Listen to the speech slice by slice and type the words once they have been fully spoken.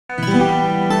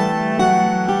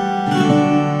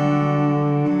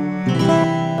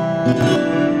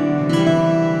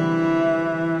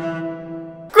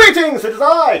Greetings! It is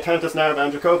I, Tantus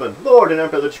Naravan Dracovin, Lord and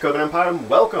Emperor of the Dracovin Empire, and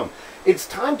welcome! It's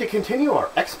time to continue our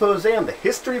expose on the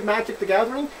history of Magic the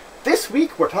Gathering. This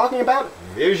week we're talking about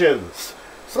Visions.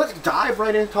 So let's dive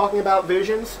right into talking about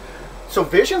Visions. So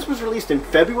Visions was released in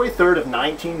February 3rd of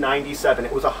 1997.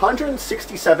 It was a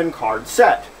 167 card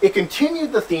set. It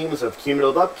continued the themes of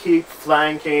cumulative upkeep,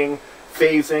 flanking,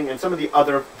 phasing, and some of the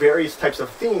other various types of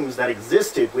themes that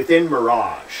existed within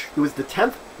Mirage. It was the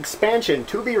 10th expansion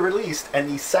to be released and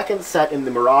the second set in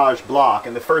the Mirage block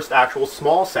and the first actual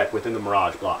small set within the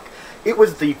Mirage block. It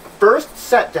was the first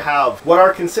set to have what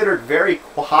are considered very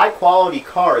high quality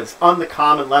cards on the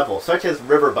common level, such as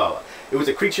Riverboa. It was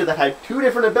a creature that had two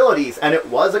different abilities, and it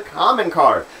was a common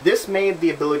card. This made the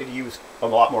ability to use a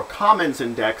lot more commons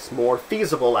in decks more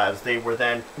feasible, as they were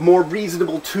then more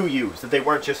reasonable to use. That they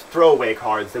weren't just throwaway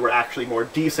cards, they were actually more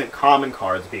decent common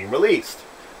cards being released.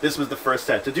 This was the first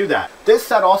set to do that. This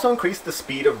set also increased the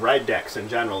speed of red decks in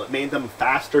general. It made them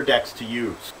faster decks to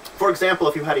use. For example,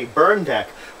 if you had a burn deck,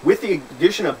 with the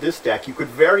addition of this deck, you could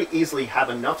very easily have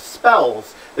enough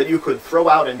spells that you could throw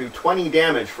out and do 20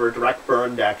 damage for a direct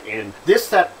burn deck in. This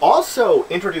set also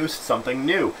introduced something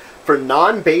new. For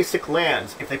non-basic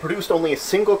lands, if they produced only a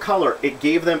single color, it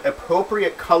gave them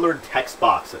appropriate colored text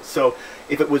boxes. So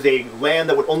if it was a land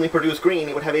that would only produce green,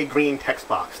 it would have a green text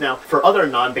box. Now, for other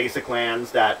non-basic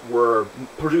lands that were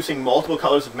producing multiple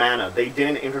colors of mana, they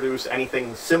didn't introduce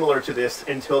anything similar to this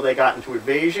until they got into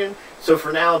Invasion. So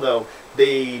for now, though,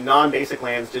 the non-basic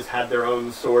lands just had their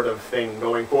own sort of thing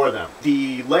going for them.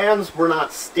 The lands were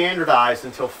not standardized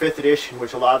until 5th edition,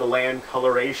 which a lot of the land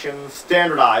colorations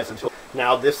standardized until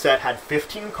now. This set had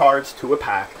 15 cards to a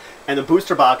pack, and the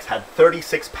booster box had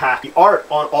 36 packs. The art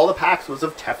on all the packs was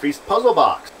of Teferi's puzzle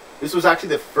box. This was actually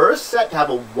the first set to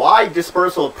have a wide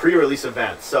dispersal of pre-release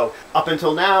events. So up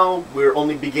until now, we're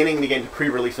only beginning to get into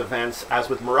pre-release events. As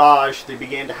with Mirage, they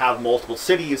began to have multiple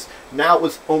cities. Now it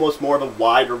was almost more of a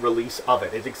wider release of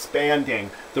it. It's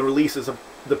expanding the releases of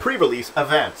the pre-release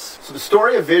events. So the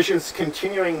story of Visions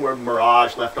continuing where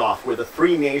Mirage left off, where the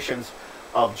three nations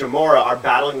of Jamora are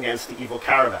battling against the evil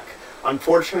Karavek.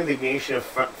 Unfortunately, the nation of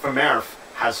Femerf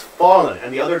has fallen,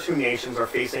 and the other two nations are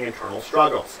facing internal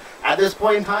struggles. At this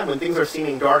point in time, when things are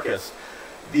seeming darkest,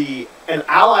 an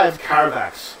ally of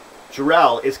Karavek's,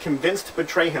 Jarrell, is convinced to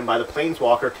betray him by the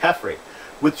planeswalker Teferi.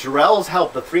 With Jarrell's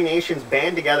help, the three nations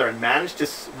band together and manage to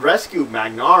rescue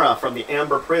Magnara from the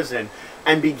Amber Prison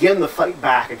and begin the fight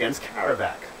back against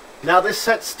Karavek. Now, this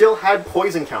set still had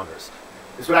poison counters.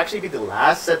 This would actually be the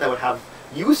last set that would have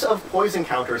use of poison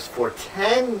counters for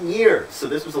 10 years. So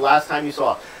this was the last time you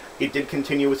saw it. It did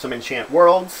continue with some enchant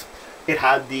worlds. It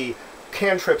had the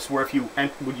cantrips where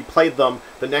when you played them,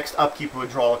 the next upkeep would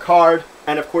draw a card.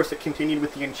 And of course it continued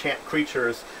with the enchant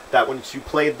creatures that once you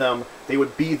played them, they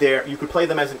would be there. You could play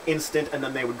them as an instant and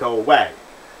then they would go away.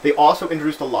 They also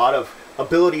introduced a lot of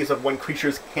abilities of when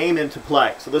creatures came into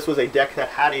play. So this was a deck that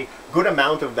had a good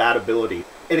amount of that ability.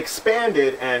 It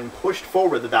expanded and pushed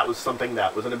forward that was something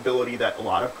that was an ability that a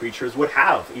lot of creatures would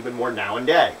have, even more now and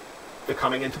day. The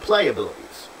coming into play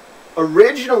abilities.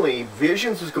 Originally,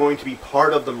 Visions was going to be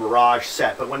part of the Mirage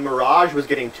set, but when Mirage was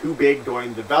getting too big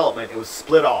during development, it was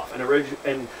split off.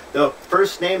 And the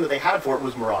first name that they had for it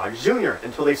was Mirage Junior,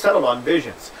 until they settled on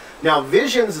Visions. Now,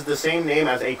 Visions is the same name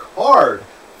as a card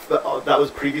that was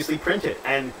previously printed,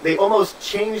 and they almost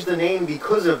changed the name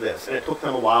because of this, and it took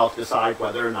them a while to decide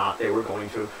whether or not they were going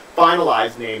to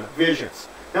finalize name Visions.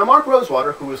 Now, Mark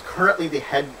Rosewater, who is currently the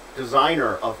head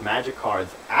designer of Magic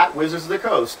cards at Wizards of the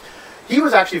Coast, he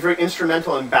was actually very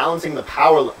instrumental in balancing the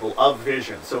power level of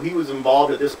Visions. So he was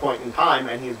involved at this point in time,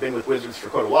 and he's been with Wizards for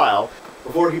quite a while,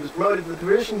 before he was promoted to the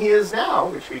position he is now,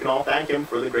 which we can all thank him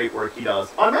for the great work he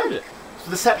does on Magic. So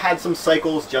the set had some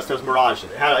cycles just as Mirage did.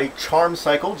 It had a charm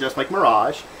cycle just like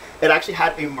Mirage. It actually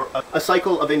had a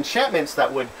cycle of enchantments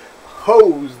that would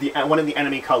hose one of the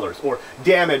enemy colors or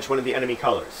damage one of the enemy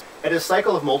colors. It had a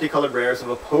cycle of multicolored rares of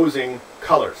opposing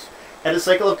colors. It had a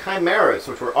cycle of chimeras,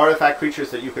 which were artifact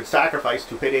creatures that you could sacrifice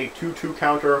to hit a 2/2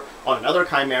 counter on another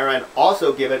chimera and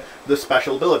also give it the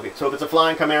special ability. So if it's a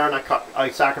flying chimera and I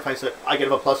sacrifice it, I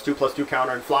give a +2/+2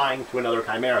 counter and flying to another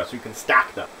chimera, so you can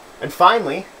stack them. And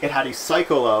finally, it had a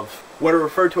cycle of what are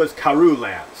referred to as Karu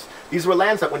lands. These were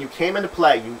lands that when you came into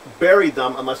play, you buried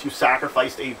them unless you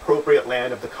sacrificed an appropriate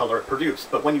land of the color it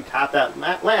produced. But when you tapped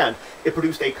that land, it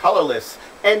produced a colorless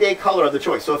and a color of the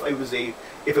choice. So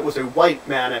if it was a white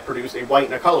mana, it produced a white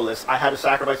and a colorless, I had to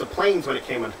sacrifice a plains when it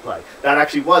came into play. That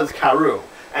actually was Karu,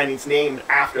 and it's named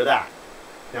after that.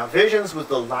 Now, Visions was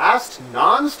the last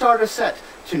non-starter set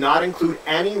to not include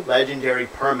any legendary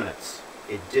permanents.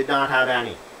 It did not have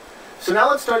any. So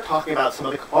now let's start talking about some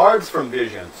of the cards from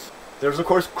Visions. There's, of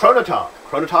course, Chronotog.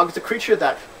 Chronotog is a creature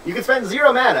that you can spend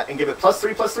 0 mana and give it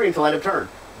 +3/+3 until end of turn,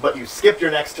 but you skipped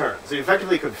your next turn. So you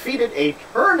effectively could feed it a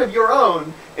turn of your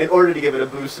own in order to give it a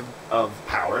boost of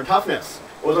power and toughness.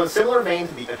 It was on a similar vein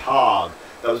to the Atog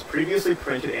that was previously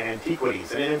printed in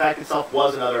Antiquities, and it in fact itself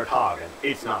was another Atog, and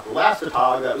it's not the last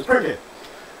Atog that was printed.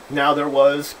 Now there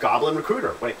was Goblin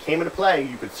Recruiter. When it came into play,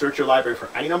 you could search your library for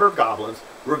any number of goblins,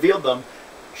 reveal them,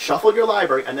 shuffle your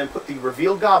library, and then put the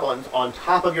revealed goblins on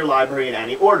top of your library in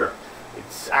any order.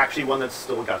 It's actually one that's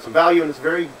still got some value, and it's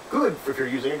very good if you're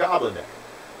using a goblin deck.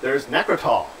 There's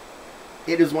Necrotol.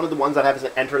 It is one of the ones that has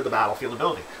an enter the battlefield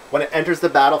ability. When it enters the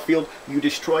battlefield, you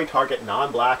destroy target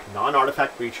non-black,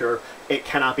 non-artifact creature. It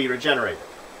cannot be regenerated.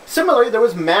 Similarly, there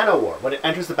was Mana War. When it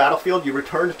enters the battlefield, you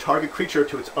return target creature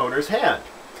to its owner's hand.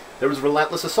 There was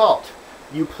Relentless Assault.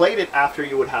 You played it after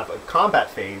you would have a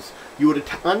combat phase. You would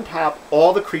untap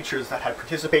all the creatures that had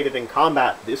participated in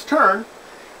combat this turn,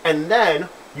 and then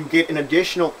you get an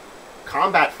additional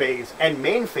combat phase and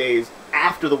main phase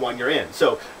after the one you're in.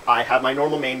 So I have my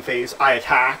normal main phase, I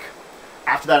attack.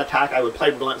 After that attack, I would play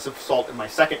Relentless Assault in my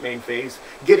second main phase,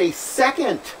 get a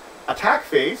second attack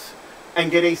phase,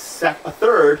 and get a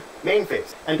third main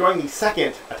phase. And during the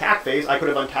second attack phase, I could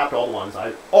have untapped all the ones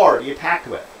I already attacked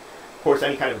with. Of course,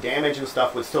 any kind of damage and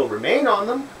stuff would still remain on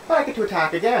them, but I get to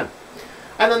attack again.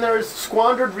 And then there's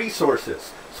Squandered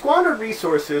Resources. Squandered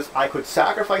Resources, I could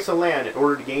sacrifice a land in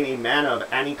order to gain a mana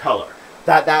of any color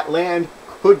that land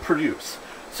could produce.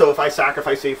 So if I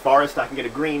sacrifice a forest, I can get a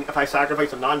green. If I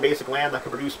sacrifice a non-basic land that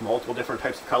could produce multiple different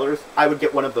types of colors, I would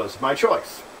get one of those of my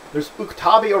choice. There's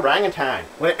Uktabi Orangutan.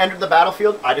 When it entered the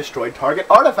battlefield, I destroyed target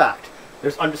artifact.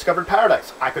 There's Undiscovered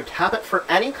Paradise. I could tap it for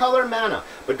any color mana,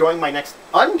 but during my next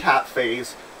untap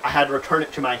phase, I had to return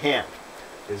it to my hand.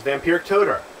 There's Vampiric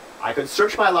Tutor. I could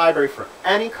search my library for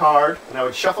any card, and I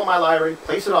would shuffle my library,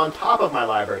 place it on top of my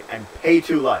library, and pay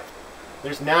 2 life.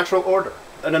 There's Natural Order.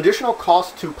 An additional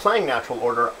cost to playing Natural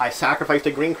Order, I sacrificed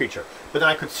a green creature, but then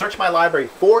I could search my library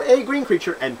for a green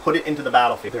creature and put it into the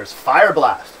battlefield. There's Fire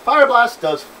Blast. Fire Blast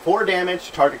does 4 damage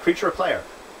to target creature or player,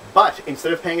 but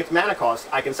instead of paying its mana cost,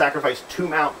 I can sacrifice 2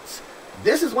 mountains.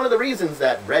 This is one of the reasons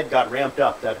that Red got ramped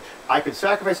up, that I could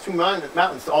sacrifice 2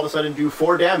 mountains to all of a sudden do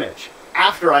 4 damage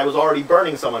after I was already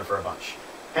burning someone for a bunch.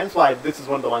 Hence why this is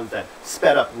one of the ones that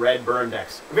sped up Red burn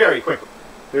decks very quickly.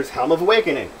 There's Helm of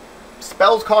Awakening.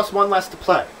 Spells cost 1 less to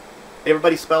play.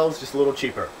 Everybody's spells just a little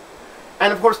cheaper.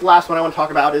 And of course the last one I want to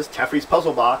talk about is Teferi's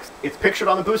Puzzle Box. It's pictured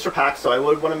on the booster pack, so I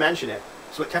would want to mention it.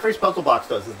 So what Teferi's Puzzle Box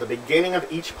does is the beginning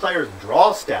of each player's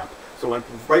draw step. So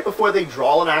right before they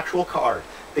draw an actual card,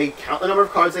 they count the number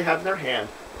of cards they have in their hand,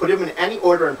 put them in any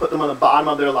order, and put them on the bottom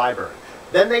of their library.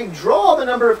 Then they draw the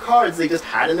number of cards they just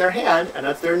had in their hand, and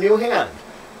that's their new hand.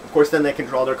 Of course, then they can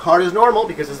draw their card as normal,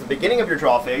 because it's the beginning of your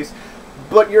draw phase,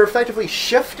 but you're effectively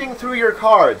shifting through your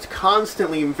cards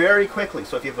constantly and very quickly.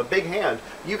 So if you have a big hand,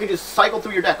 you can just cycle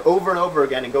through your deck over and over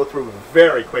again and go through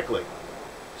very quickly.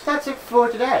 So that's it for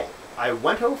today. I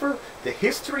went over the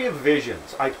history of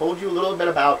Visions. I told you a little bit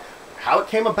about how it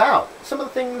came about, some of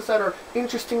the things that are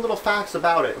interesting little facts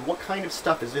about it, and what kind of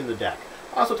stuff is in the deck.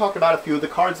 I also talked about a few of the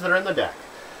cards that are in the deck.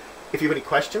 If you have any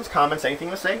questions, comments, anything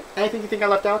to say, anything you think I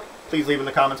left out, please leave in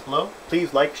the comments below.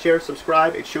 Please like, share,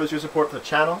 subscribe. It shows your support for the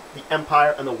channel, the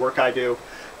Empire, and the work I do.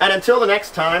 And until the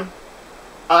next time,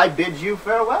 I bid you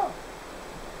farewell.